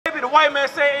the white man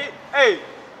say, hey,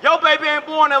 your baby ain't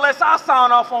born unless I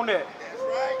sign off on that.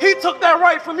 Right. He took that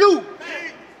right from you.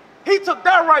 He took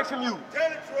that right from you. Tell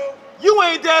the truth. You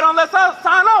ain't dead unless I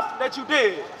sign off that you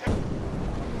did.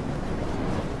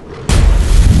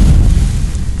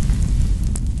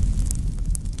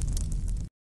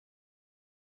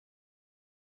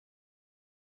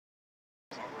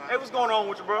 Hey, what's going on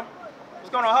with you, bro? What's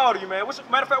going on? How old are you, man?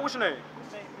 Matter of fact, what's your name?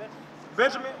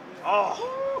 Benjamin? Oh.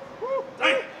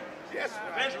 Damn. Yes,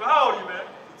 Benjamin, how old are you, man?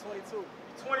 22.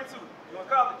 You're 22. You in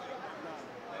college?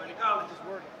 No. You in college? Just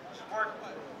working. Just working?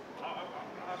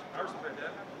 I respect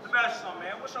that. Let me ask you something,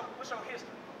 man. What's your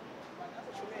history?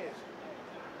 What you mean?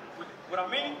 What I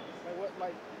mean? Like what?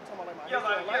 Like you talking about like my Yeah,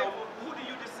 history like, of life? who do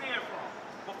you descend from?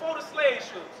 Before the slave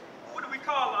ships, what do we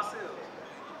call ourselves?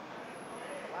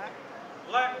 Black.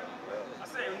 Black? I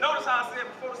said, notice how I said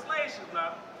before the slave ships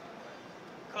now.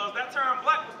 Because that term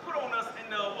black was put on us in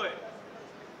the what?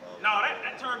 No,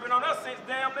 that term been on us since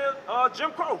damn near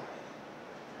Jim Crow.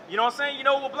 You know what I'm saying? You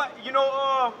know what black,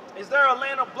 is there a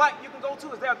land of black you can go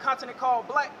to? Is there a continent called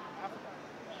black?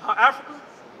 Africa?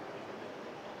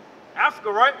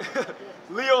 Africa, right?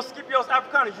 Leo Scipios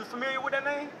Africanus, you familiar with that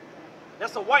name?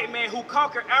 That's a white man who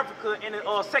conquered Africa in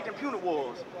the Second Punic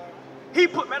Wars. He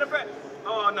put, matter of fact,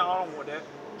 no, I don't want that.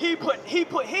 He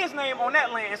put his name on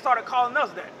that land and started calling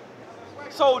us that.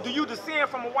 So do you descend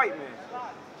from a white man?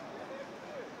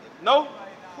 No?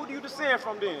 Who do you descend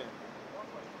from then?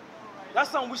 That's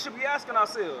something we should be asking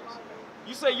ourselves.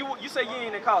 You say you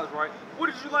ain't in college, right? What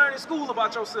did you learn in school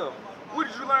about yourself? What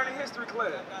did you learn in history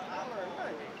class?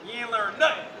 You ain't learned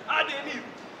nothing. I didn't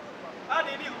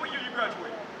either. What year you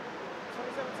graduated?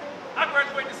 2017. I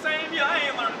graduated the same year. I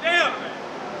ain't learned a damn thing.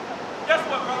 Guess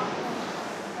what, bro?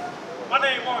 My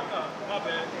name Mark. My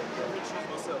bad.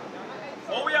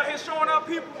 What we out here showing our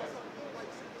people?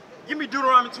 Give me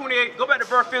Deuteronomy 28. Go back to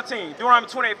verse 15. Deuteronomy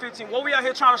 28:15. What we out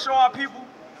here trying to show our people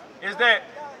is that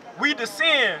we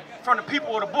descend from the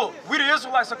people of the book. We the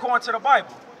Israelites according to the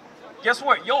Bible. Guess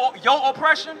what? Your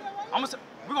oppression,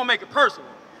 we're gonna make it personal.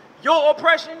 Your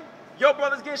oppression, your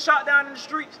brothers getting shot down in the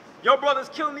streets, your brothers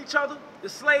killing each other, the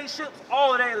slave ships,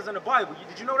 all of that is in the Bible.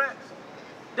 Did you know that?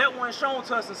 That wasn't shown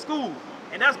to us in school.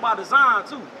 And that's by design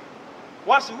too.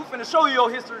 Watch this. We're finna show you your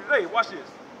history today. Watch this.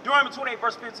 Deuteronomy 28,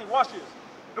 verse 15. Watch this.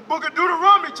 The book of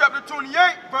Deuteronomy, chapter 28,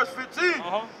 verse 15.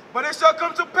 But it shall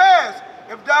come to pass,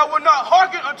 if thou wilt not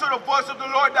hearken unto the voice of the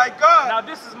Lord thy God. Now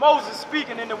this is Moses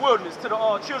speaking in the wilderness to the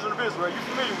children of Israel. You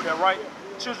familiar with that, right?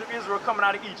 Children of Israel coming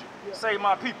out of Egypt. Save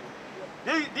my people.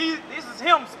 This is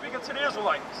him speaking to the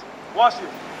Israelites. Watch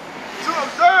this. To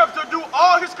observe, to do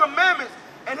all his commandments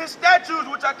and his statutes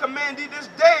which I command thee this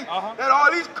day, that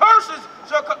all these curses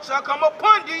shall come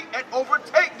upon thee and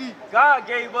overtake thee. God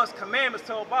gave us commandments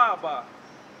to abide by,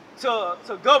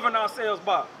 to govern ourselves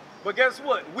by. But guess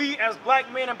what? We as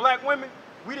black men and black women,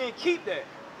 we didn't keep that.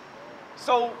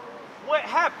 So what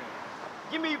happened?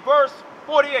 Give me verse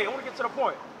 48. I want to get to the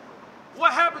point.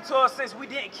 What happened to us since we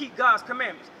didn't keep God's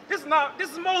commandments? This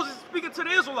is Moses speaking to the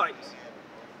Israelites.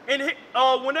 And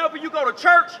whenever you go to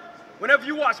church, whenever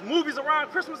you watch movies around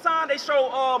Christmas time, they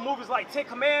show movies like 10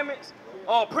 Commandments,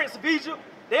 Prince of Egypt.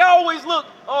 They always look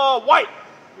white.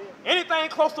 Anything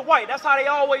close to white, that's how they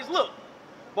always look.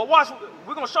 But watch,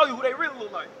 we're going to show you who they really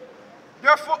look like.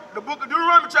 Therefore, the book of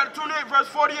Deuteronomy, chapter 28, verse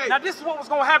 48. Now this is what was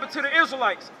going to happen to the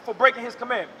Israelites for breaking his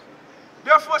commandments.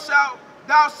 Therefore shalt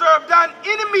thou serve thine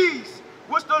enemies,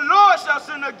 which the Lord shall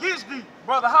send against thee.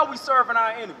 Brother, how we serving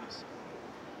our enemies?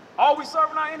 Are we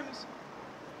serving our enemies?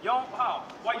 Yo, how?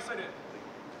 Why you say that?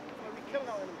 We killing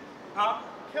our enemies. Huh?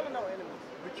 Killing our enemies.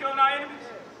 We killing our enemies?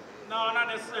 No, not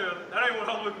necessarily. That ain't what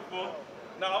I'm looking for.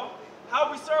 No.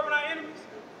 How we serving our enemies?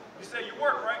 You say you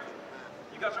work, right?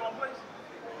 You got your own place?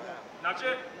 Not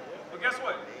yet? But guess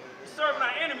what? We're serving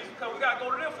our enemies because we got to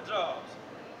go to them for jobs.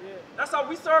 That's how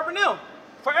we serving them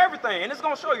for everything. And it's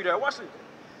going to show you that. Watch it.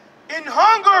 In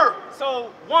hunger.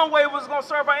 So one way we're going to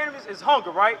serve our enemies is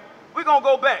hunger, right? We're going to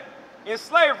go back. In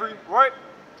slavery, right?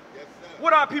 Yes, sir.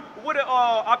 What our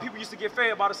people used to get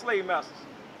fed by the slave masters?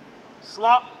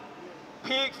 Slop,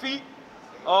 pig feet,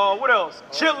 what else?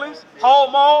 Chitlins,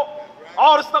 whole malt,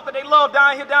 all the stuff that they love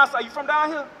down here, down south. You from down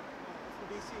here?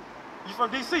 You from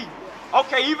DC?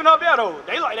 Okay, even up there though,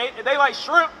 they like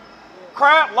shrimp,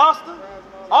 crab, lobster,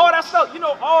 all that stuff. You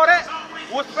know, all that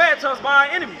was fed to us by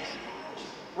our enemies,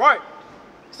 right?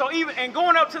 So even and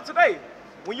going up to today,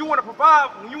 when you want to provide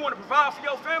for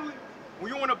your family,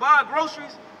 when you want to buy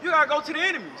groceries, you gotta go to the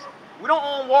enemies. We don't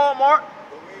own Walmart.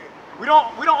 We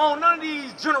don't own none of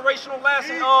these generational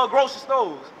lasting grocery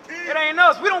stores. It ain't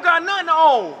us. We don't got nothing to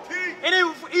own. And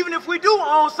even if we do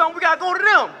own something, we gotta go to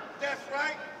them. That's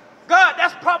right. God,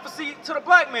 that's prophecy See, to the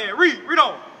black man, read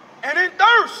on. And in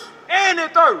thirst. And in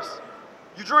thirst.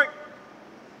 You drink?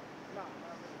 Nah,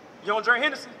 You don't drink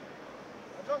Hennessy?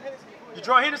 I drunk Hennessy before. You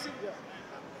drink Hennessy? Yeah.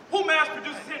 Who mass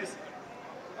produces Hennessy?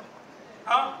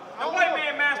 Huh? The white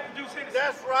man mass produces Hennessy.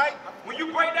 That's right. When you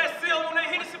break that seal on that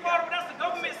Hennessy bottle, that's the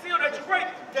government seal that you break.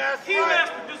 That's He right. mass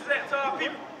produces that to our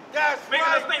people. That's Making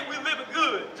us right. think we living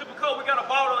good just because we got a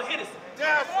bottle of Hennessy.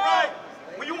 That's right.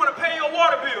 When you want to pay your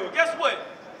water bill, guess what?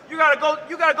 You gotta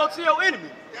go to your enemy.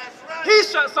 That's right. He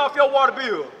shuts off your water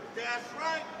bill. That's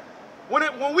right.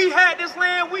 When we had this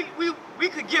land, we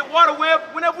could get water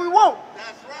whenever we want.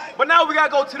 That's right. But now we gotta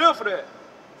go to them for that.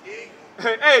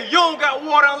 Hey, you don't got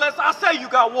water unless I say you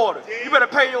got water. You better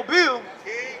pay your bill.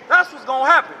 That's what's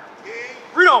gonna happen.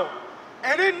 Read on.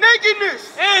 And in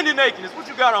nakedness. And in nakedness. What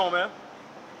you got on, man?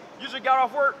 You just got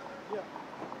off work?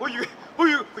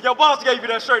 Yeah. Your boss gave you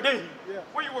that shirt, didn't he? Yeah.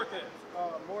 Where you work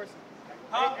at? Morrison.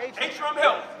 Huh? Atrium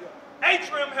Health.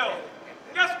 Atrium Health.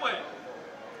 Guess what?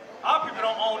 Our people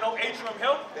don't own no Atrium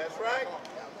Health. That's right.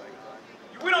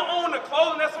 We don't own the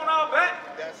clothing that's on our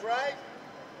back. That's right.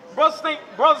 Brothers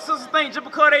and sisters think just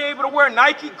because they able to wear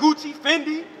Nike, Gucci,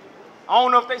 Fendi, I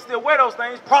don't know if they still wear those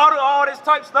things, Prada, all this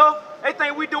type stuff, they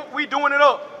think we doing it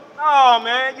up. No,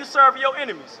 man, you serve your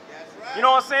enemies. That's right. You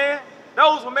know what I'm saying?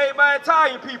 Those were made by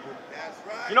Italian people. That's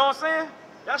right. You know what I'm saying?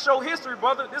 That's your history,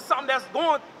 brother. This is something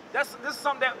this is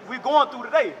something that we're going through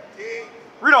today.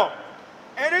 Read on.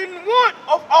 And in want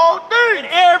of all things. And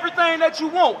everything that you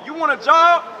want. You want a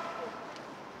job?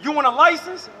 You want a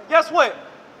license? Guess what?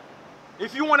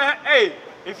 If you want to,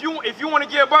 if you want to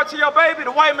give birth to your baby,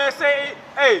 the white man say,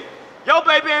 hey, your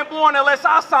baby ain't born unless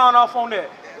I sign off on that.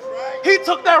 That's right. He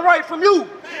took that right from you.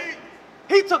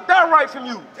 He took that right from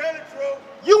you. Tell the truth.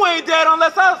 You ain't dead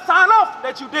unless I sign off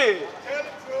that you did. Tell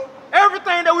the truth.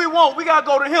 Everything that we want, we gotta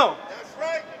go to him. That's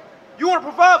right. You want to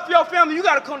provide for your family, you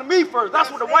gotta come to me first.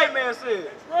 That's what the white man said.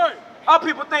 Right. Our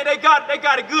people think they got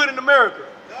it good in America.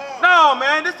 No,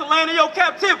 man, this is the land of your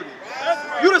captivity. That's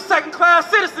right. You the second-class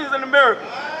citizens in America.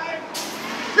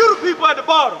 You the people at the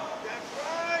bottom. That's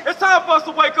right. It's time for us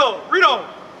to wake up. Read on.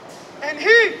 And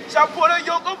he shall put a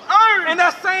yoke of iron. And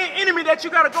that same enemy that you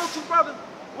gotta go to, brother.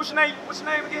 What's your name? What's your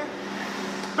name again?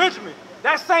 Benjamin.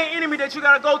 That same enemy that you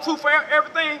gotta go to for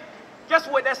everything. Guess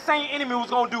what that same enemy was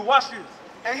gonna do? Watch this.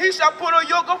 And he shall put a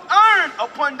yoke of iron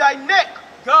upon thy neck.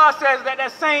 God says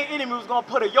that same enemy was gonna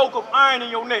put a yoke of iron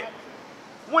in your neck.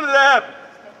 When did that happen?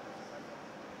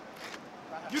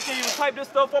 You can even type this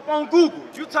stuff up on Google.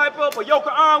 You type up a yoke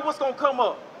of iron, what's gonna come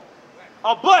up?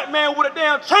 A black man with a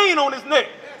damn chain on his neck.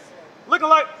 Looking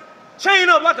like, chain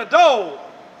up like a dog.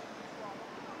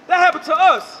 That happened to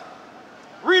us.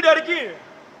 Read that again.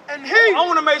 And I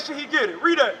wanna make sure he get it.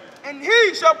 Read that. And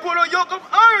he shall put a yoke of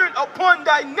iron upon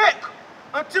thy neck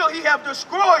until he have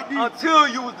destroyed thee. Until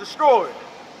you was destroyed.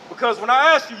 Because when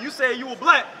I asked you, you said you were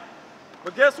black.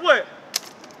 But guess what?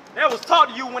 That was taught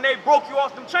to you when they broke you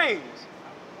off them chains.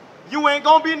 You ain't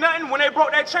gonna be nothing. When they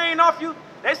broke that chain off you,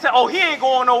 they said, oh, he ain't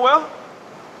going nowhere.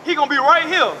 He gonna be right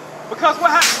here. Because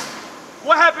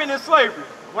what happened in slavery?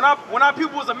 When our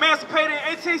people was emancipated in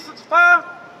 1865,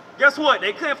 guess what?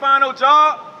 They couldn't find no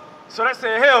job. So they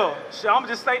said, hell, shit, I'm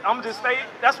just stay.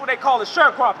 That's what they call the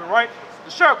sharecropping, right?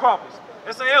 The sharecroppers.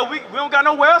 They said, hell, we don't got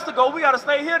nowhere else to go. We gotta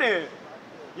stay here then.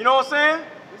 You know what I'm saying?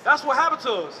 That's what happened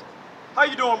to us. How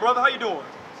you doing, brother? How you doing?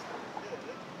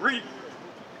 Read.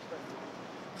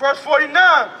 Verse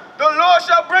 49, the Lord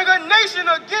shall bring a nation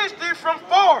against thee from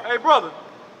far. Hey, brother.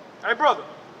 Hey, brother.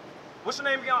 What's your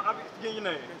name again? I'm forgetting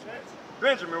your name.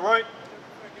 Benjamin, right?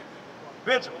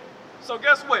 Benjamin. So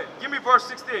guess what? Give me verse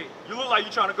 68. You look like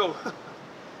you trying to go.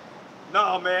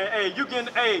 Nah, man. Hey,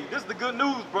 this is the good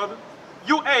news, brother.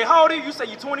 Hey, how old are you? You say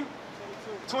you 20?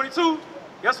 22?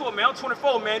 Guess what, man? I'm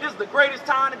 24, man. This is the greatest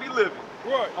time to be living.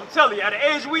 Right. I'm telling you, at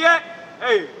the age we at,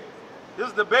 hey, this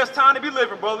is the best time to be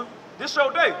living, brother. This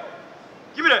your day.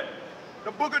 Give me that.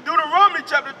 The book of Deuteronomy,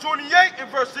 chapter 28 and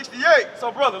verse 68.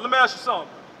 So, brother, let me ask you something,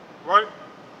 right?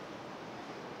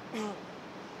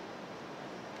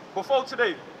 Before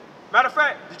today, matter of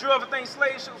fact, did you ever think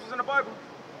slave ships was in the Bible?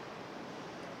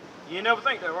 You ain't never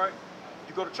think that, right?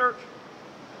 You go to church?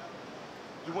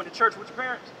 You went to church with your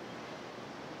parents?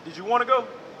 Did you want to go?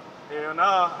 Hell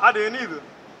nah, I didn't either.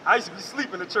 I used to be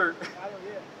sleeping in church.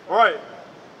 Right.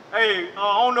 Hey,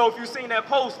 I don't know if you seen that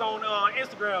post on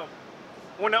Instagram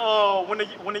when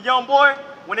the young boy,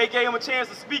 when they gave him a chance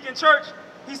to speak in church,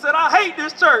 he said, I hate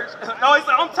this church. No, he said,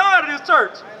 I'm tired of this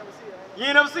church. You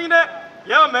ain't never seen that?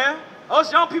 Yeah, man.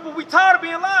 Us young people, we tired of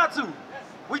being lied to.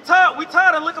 We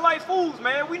tired of looking like fools,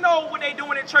 man. We know what they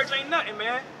doing in church ain't nothing,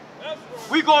 man.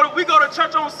 We go to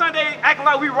church on Sunday acting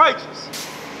like we righteous.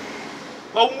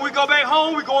 But when we go back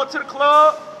home, we going to the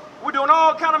club. We're doing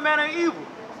all kind of manner of evil.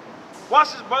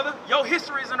 Watch this, brother. Your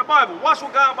history is in the Bible. Watch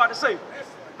what God about to say.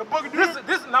 The book of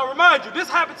This now remind you, this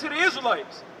happened to the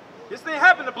Israelites. This thing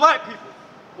happened to black people.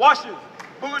 Watch this.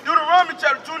 Book of Deuteronomy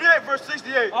chapter 28, verse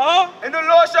 68. Uh-huh. And the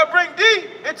Lord shall bring thee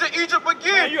into Egypt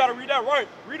again. Man, you gotta read that right.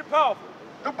 Read it powerful.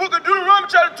 The book of Deuteronomy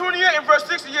chapter 28 and verse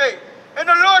 68. And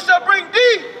the Lord shall bring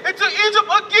thee into Egypt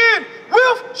again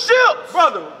with ships.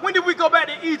 Brother, when did we go back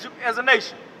to Egypt as a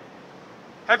nation?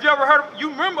 Have you ever heard of, you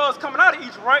remember us coming out of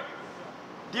Egypt, right?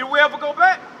 Did we ever go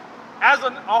back? As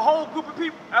a whole group of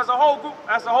people, as a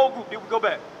whole group, did we go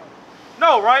back?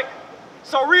 No, right?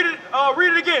 So read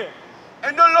it again.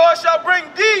 And the Lord shall bring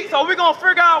thee. So we're gonna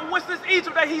figure out what's this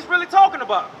Egypt that he's really talking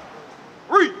about.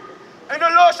 Read. And the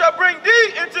Lord shall bring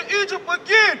thee into Egypt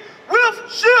again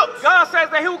with ships. God says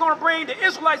that he was gonna bring the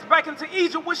Israelites back into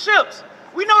Egypt with ships.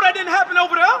 We know that didn't happen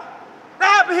over there. That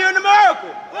happened here in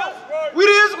America. We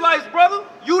the Israelites, brother.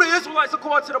 You the Israelites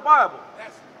according to the Bible.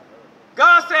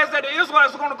 God says that the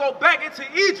Israelites were going to go back into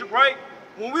Egypt, right?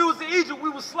 When we was in Egypt, we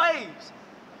were slaves.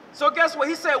 So guess what?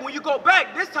 He said, when you go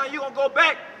back, this time you're going to go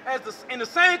back in the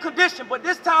same condition, but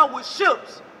this time with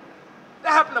ships.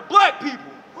 That happened to black people.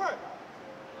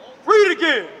 Read it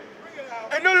again.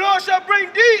 And the Lord shall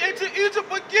bring thee into Egypt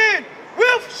again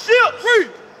with ships. Read.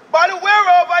 By the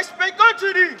whereof I spake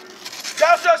unto thee.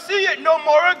 Thou shalt see it no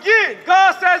more again.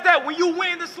 God says that when you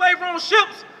went into slavery on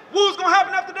ships, what was going to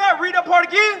happen after that? Read that part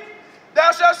again.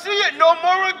 Thou shalt see it no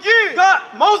more again. God,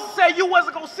 Moses said you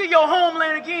wasn't going to see your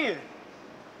homeland again.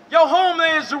 Your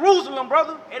homeland is Jerusalem,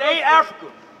 brother. It ain't Africa.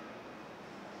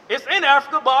 It's in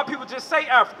Africa, but our people just say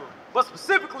Africa. But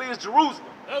specifically, it's Jerusalem.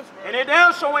 And it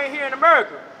damn sure ain't here in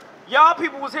America. Y'all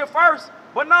people was here first,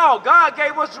 but no, God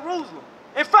gave us Jerusalem.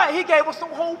 In fact, he gave us the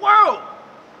whole world.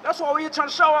 That's why we're here trying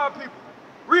to show our people.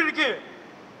 Read it again.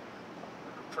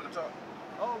 From the top.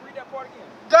 Oh, read that part again.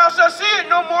 Thou shalt see it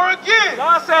no more again.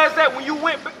 God says that when you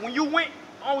went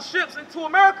on ships into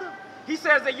America, he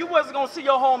says that you wasn't going to see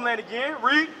your homeland again.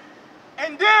 Read.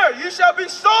 And there you shall be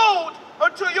sold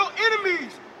unto your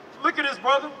enemies. Look at this,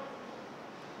 brother.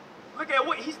 Look at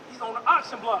what he's on the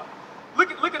auction block.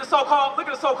 Look at the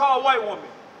so-called white woman.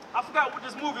 I forgot what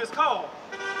this movie is called.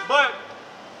 But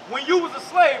when you was a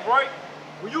slave, right?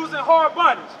 When you was in hard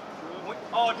bondage,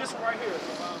 this right here.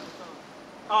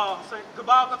 Say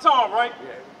goodbye, Gastonia, right?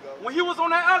 When he was on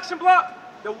that auction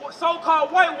block, the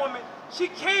so-called white woman, she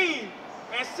came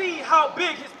and see how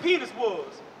big his penis was.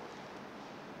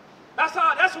 That's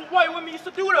what white women used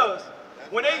to do to us.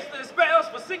 When they used to inspect us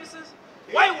for sicknesses,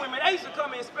 white women, they used to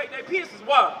come and inspect their penises.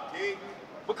 Why?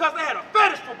 Because they had a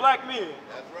fetish for black men.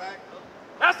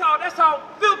 That's right. That's how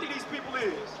filthy these people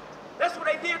is. That's what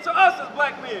they did to us as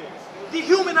black men.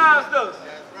 Dehumanized us.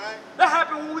 That's right. That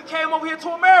happened when we came over here to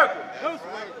America. That's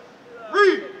right.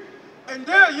 Read. And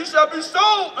there you shall be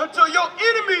sold unto your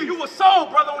enemies. You were sold,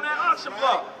 brother, on that auction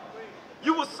block.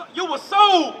 You were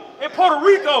sold in Puerto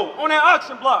Rico on that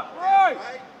auction block. Right.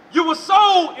 You were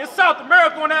sold in South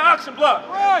America on that auction block.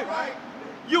 Right.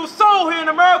 You were sold here in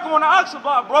America on the auction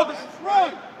block, brothers.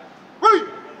 Right. Read.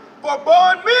 For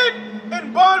bond men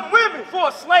and bond women. For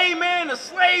a slave man and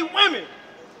slave women.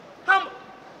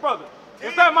 Brother,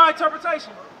 is that my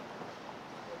interpretation?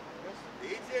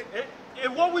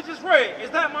 And what we just read,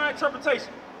 is that my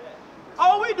interpretation?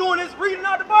 All we doing is reading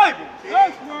out the Bible.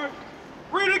 Yes, Lord.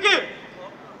 Read it again.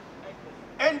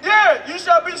 And there you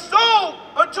shall be sold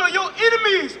unto your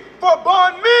enemies for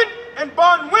bondmen and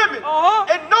bondwomen.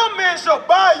 And no man shall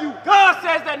buy you. God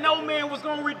says that no man was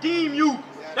going to redeem you.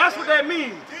 That's what that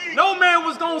means. No man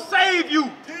was going to save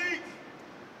you.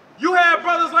 You had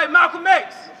brothers like Malcolm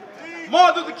X,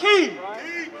 Martin Luther King.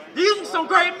 These were some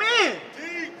great men.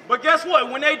 But guess what?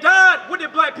 When they died, what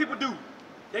did black people do?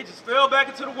 They just fell back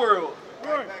into the world.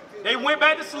 They went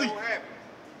back to sleep.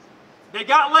 They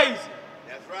got lazy.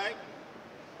 That's right.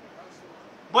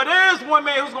 But there is one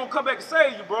man who's going to come back and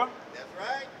save you, bro. That's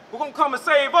right. Who's going to come and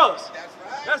save us. That's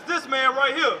right. That's this man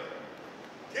right here.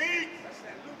 King.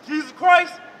 Jesus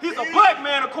Christ, he's a black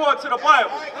man according to the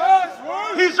Bible.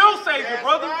 Right. He's your savior, That's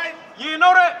brother. right. You didn't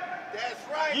know that? That's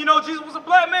right. You know Jesus was a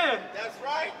black man. That's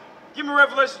right. Give me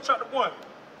Revelation chapter 1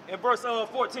 and verse 14.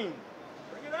 Bring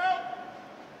it out.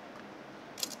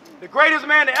 The greatest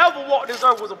man that ever walked this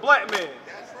earth was a black man.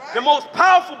 That's right. The most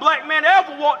powerful black man that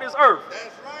ever walked this earth. That's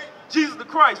right. Jesus the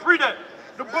Christ. Read that.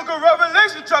 The book of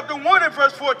Revelation chapter 1 and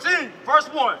verse 14. Verse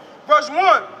 1. Verse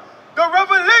 1. The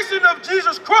revelation of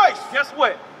Jesus Christ. Guess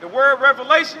what? The word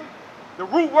revelation, the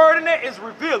root word in that is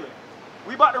revealing.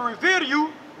 We about to reveal to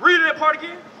you. Read that part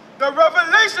again. The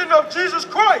revelation of Jesus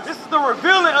Christ. This is the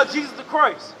revealing of Jesus the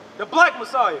Christ, the black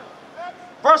Messiah.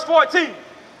 Verse 14.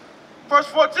 Verse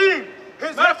 14.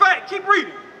 Matter of fact, keep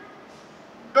reading.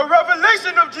 The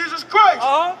revelation of Jesus Christ,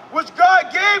 which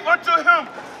God gave unto him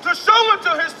to show unto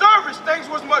his servants things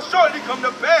which must shortly come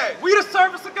to pass. We the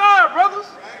servants of God, brothers.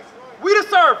 We the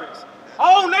servants.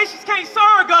 All nations can't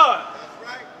serve God.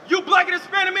 You black and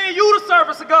Hispanic man, you the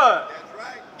servants of God.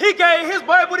 He gave his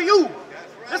Bible to you.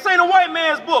 This ain't a white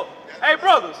man's book. Hey,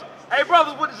 brothers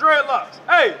with the dreadlocks.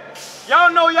 Hey,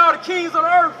 y'all know y'all the kings of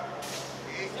the earth.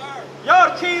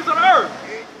 Y'all the kings of the earth.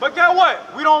 But guess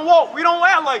what? We don't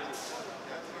act like it.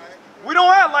 We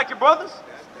don't act like it, brothers.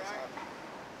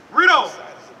 Read on.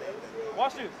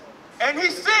 Watch this. And he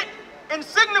sent and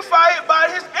signified by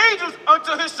his angels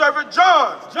unto his servant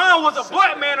John. John was a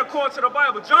black man according to the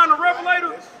Bible. John the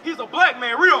Revelator, he's a black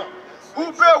man. Read on.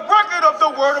 Who bear record of the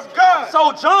word of God.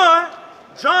 So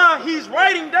John, he's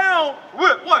writing down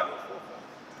what?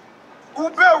 Who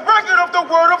bear record of the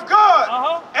word of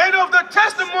God and of the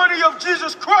testimony of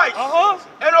Jesus Christ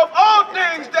and of all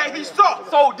things that he saw.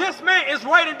 So this man is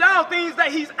writing down things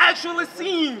that he's actually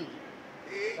seen.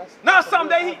 Not something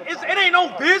that it ain't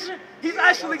no vision. He's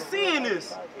actually seeing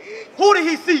this. Who did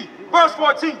he see? Verse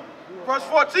 14. Verse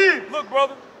 14. Look,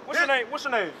 brother. What's your name? What's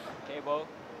your name? Cabo.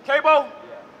 Cabo?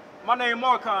 My name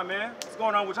Marcon, man. What's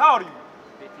going on with you? How old are you?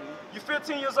 15. You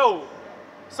 15 years old.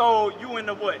 So you in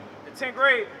the what? The 10th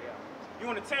grade? You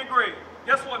in the 10th grade.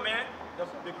 Guess what, man?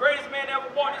 The greatest man that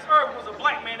ever walked this earth was a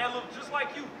black man that looked just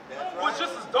like you. Was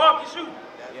just as dark as you.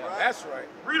 That's right.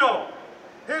 Read on.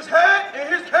 His head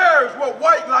and his hairs were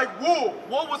white like wool.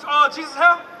 What was Jesus'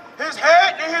 hair? His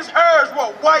head and his hairs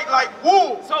were white like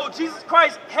wool. So Jesus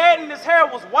Christ's head and his hair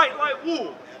was white like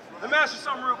wool. Let me ask you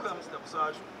something real quick. I'm gonna step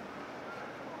beside you.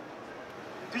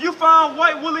 Do you find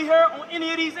white woolly hair on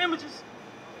any of these images?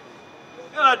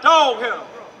 Dog hair.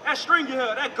 That's stringy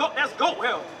hair. That's goat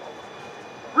hair.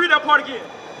 Read that part again.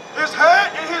 His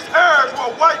head and his hairs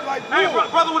were white like wool.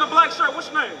 Hey, brother with a black shirt,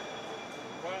 what's your name?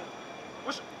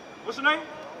 What's your name?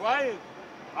 Ryan.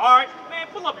 All right. Man,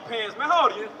 pull up your pants, man. How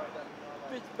old are you?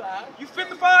 55. You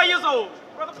 55 years old.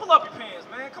 Brother, pull up your pants,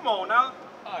 man. Come on now.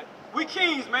 All right. We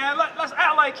kings, man. Let's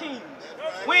act like kings.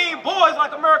 We ain't boys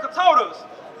like America taught us.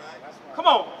 Come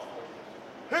on.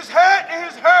 His head and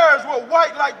his hairs were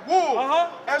white like wool,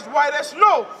 as white as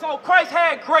snow. So Christ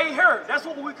had gray hair. That's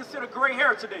what we consider gray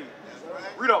hair today.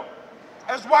 Read on.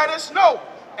 As white as snow,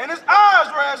 and his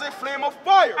eyes were as a flame of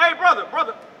fire. Hey, brother,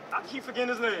 I keep forgetting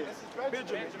his name.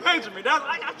 Benjamin.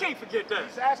 I can't forget that.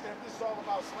 He's asking if this is all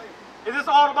about slavery. Is this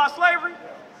all about slavery?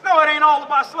 No, it ain't all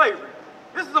about slavery.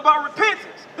 This is about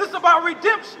repentance. This is about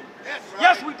redemption.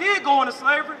 Yes, we did go into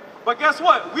slavery, but guess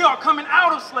what? We are coming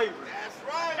out of slavery.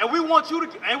 And we want you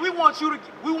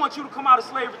to come out of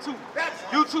slavery too.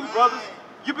 You too, brothers.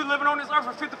 You've been living on this earth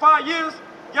for 55 years.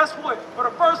 Guess what? For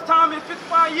the first time in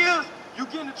 55 years, you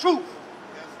getting the truth.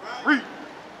 Read.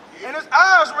 And his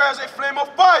eyes were as a flame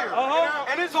of fire.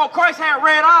 And so Christ had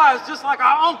red eyes just like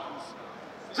our uncles,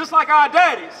 just like our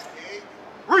daddies.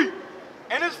 Read.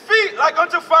 And his feet like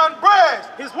unto fine brass.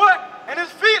 His what? And his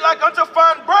feet like unto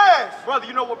fine brass. Brother,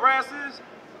 you know what brass is?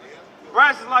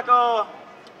 Brass is like a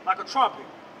trumpet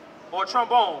or a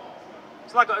trombone.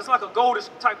 It's like a goldish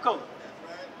type color.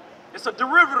 It's a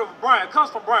derivative of brown. It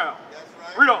comes from brown.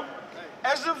 Read on.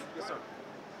 As if. Yes, sir.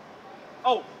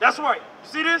 Oh, that's right. You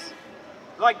see this?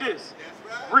 Like this.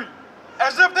 Read.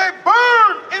 As if they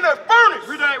burned in a furnace.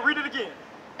 Read it again.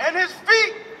 And his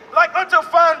feet like unto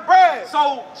fine brass.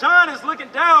 So John is looking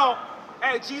down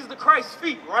at Jesus the Christ's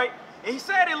feet, right? And he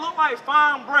said it looked like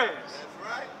fine brass.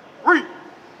 Read.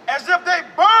 As if they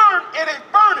burned in a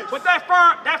furnace. But that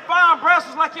fine brass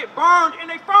was like it burned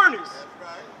in a furnace.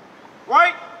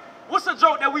 Right? What's a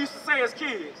joke that we used to say as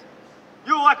kids?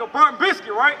 You were like a burnt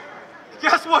biscuit, right?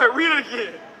 Guess what? Read it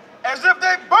again. As if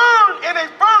they burned in a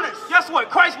furnace. Guess what?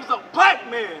 Christ was a black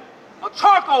man, a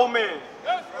charcoal man.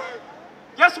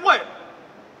 Guess what?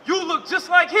 You look just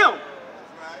like him.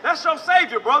 That's your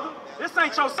savior, brother. This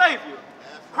ain't your savior.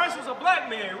 Christ was a black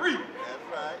man. Read.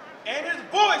 And his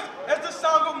voice as the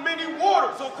sound of many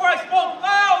waters. So Christ spoke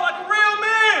loud like a real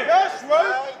man. That's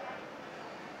right.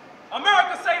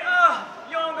 America say,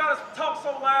 you don't gotta talk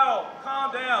so loud.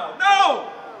 Calm down.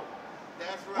 No.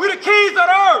 That's right. We the keys of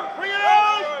the earth. Bring it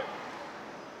on.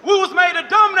 We was made to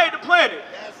dominate the planet.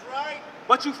 That's right.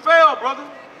 But you failed, brother.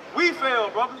 We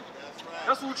failed, brother. That's right.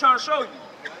 That's what we're trying to show you.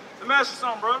 Let me ask you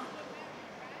something, brother.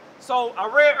 So I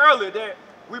read earlier that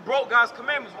we broke God's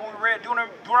commandments when we read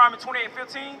Deuteronomy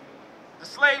 28:15. The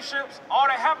slave ships, all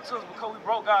that happened to us because we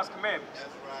broke God's commandments.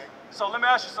 That's right. So let me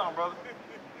ask you something, brother.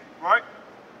 Right?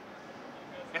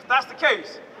 If that's the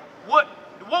case, what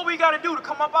we got to do to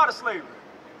come up out of slavery?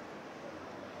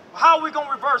 How are we going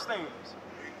to reverse things?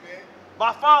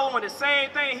 by following the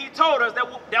same thing he told us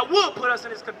that would put us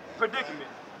in this predicament.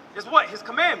 Is what? His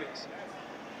commandments.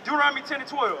 Deuteronomy 10 and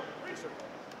 12.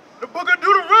 The book of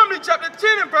Deuteronomy chapter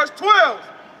 10 and verse 12.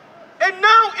 And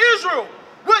now Israel,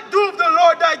 what doeth the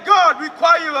Lord thy God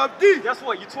require of thee? Guess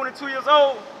what? You're 22 years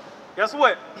old. Guess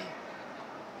what?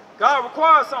 God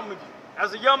requires something of you.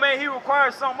 As a young man, he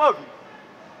requires something of you.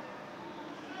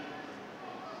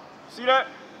 See that?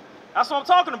 That's what I'm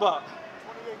talking about.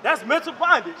 That's mental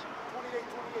bondage.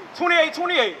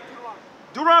 28.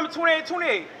 Deuteronomy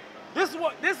 28. This is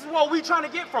what we trying to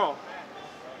get from.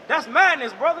 That's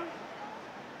madness, brother.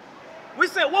 We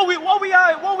said what we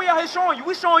out here showing you.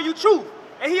 We showing you truth.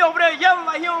 And he over there yelling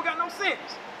like he don't got no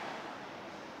sense.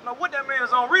 Now what that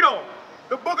man's on, read on.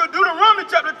 The book of Deuteronomy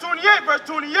chapter 28 verse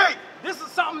 28. This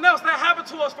is something else that happened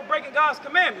to us for breaking God's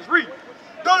commandments. Read.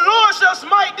 The Lord shall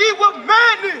smite thee with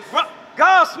madness.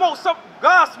 God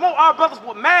smote our brothers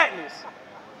with madness.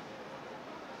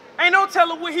 Ain't no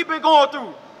telling what he been going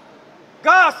through.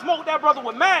 God smote that brother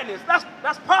with madness.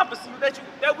 That's prophecy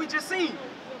that we just seen.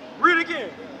 Read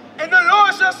again. And the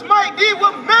Lord shall smite thee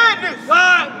with madness.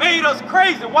 God made us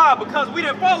crazy. Why? Because we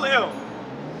didn't follow him.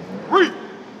 Read.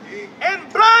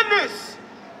 And blindness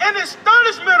and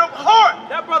astonishment of heart.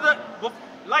 That brother,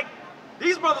 like,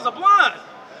 these brothers are blind.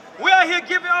 We out here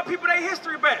giving our people their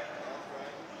history back.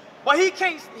 But he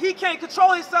can't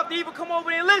control himself to even come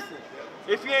over there and listen.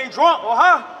 If he ain't drunk or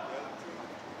high.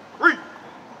 Read.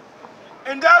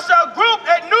 And thou shalt grope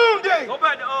at noonday. Go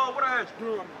back to what I had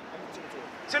you.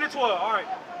 10 and 12. All right,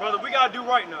 brother, we gotta do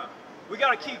right now. We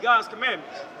gotta keep God's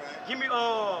commandments. Give me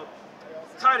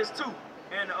Titus 2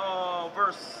 and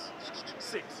verse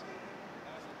 6.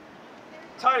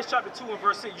 Titus chapter 2 and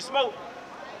verse 6. You smoke?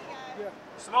 Yeah.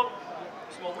 Smoke?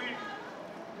 You smoke weed?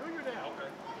 Do you now? Okay.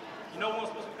 You know we're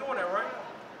supposed to be doing that, right?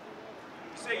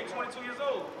 You say you're 22 years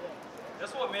old.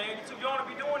 That's what, man. You're too young to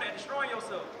be doing that, destroying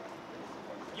yourself.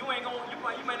 You ain't gonna,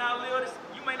 you may not live this,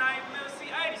 you may not even live to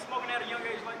see 80 smoking at a young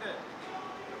age like that.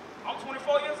 I'm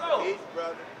 24 years old. Each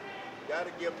brother, gotta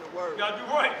give them the word. You gotta do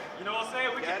right. You know what I'm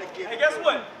saying? Hey, Gotta guess give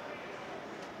what?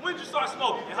 When did you start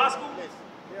smoking? In high school?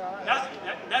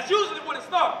 That's usually when it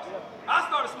starts. I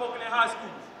started smoking in high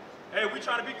school. Hey, we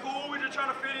trying to be cool, we just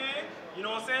trying to fit in. You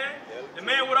know what I'm saying? The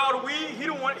man with all the weed, he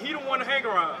don't want to hang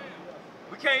around.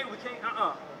 We can't,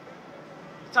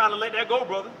 It's time to let that go,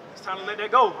 brother. It's time to let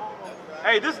that go.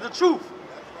 Hey, this is the truth.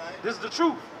 This is the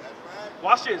truth.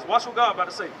 Watch this. Watch what God about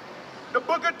to say. The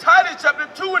book of Titus chapter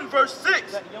 2 and verse 6.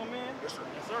 Is that the young man? Yes, sir.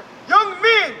 Yes, sir. Young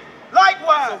men,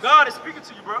 likewise. So God is speaking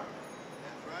to you, bro.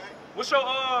 What's your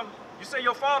you say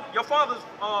your father's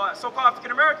so-called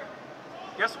African American?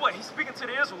 Guess what? He's speaking to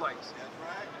the Israelites.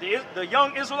 The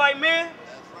young Israelite man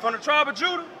from the tribe of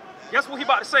Judah. Guess what he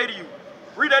about to say to you?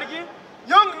 Read that again.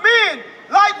 Young men,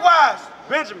 likewise.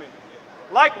 Benjamin.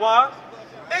 Likewise.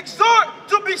 Exhort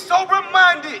to be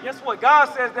sober-minded. Guess what?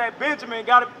 God says that Benjamin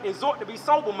got to exhort to be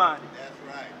sober-minded.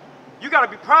 That's right. You got to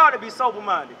be proud to be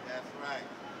sober-minded. That's right.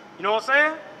 You know what I'm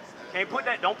saying? Can't put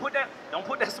that. Don't put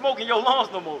that smoke in your lungs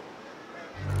no more.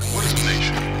 What is a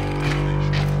nation?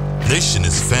 Nation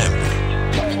is family.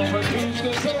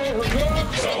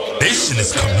 Nation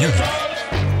is community.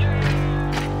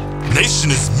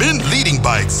 Nation is men leading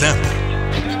by example.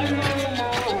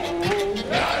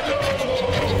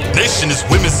 Nation is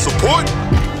women's support.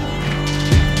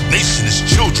 Nation is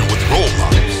children with role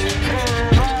models.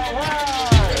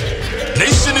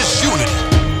 Nation is unity.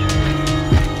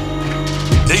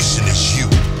 Nation is you.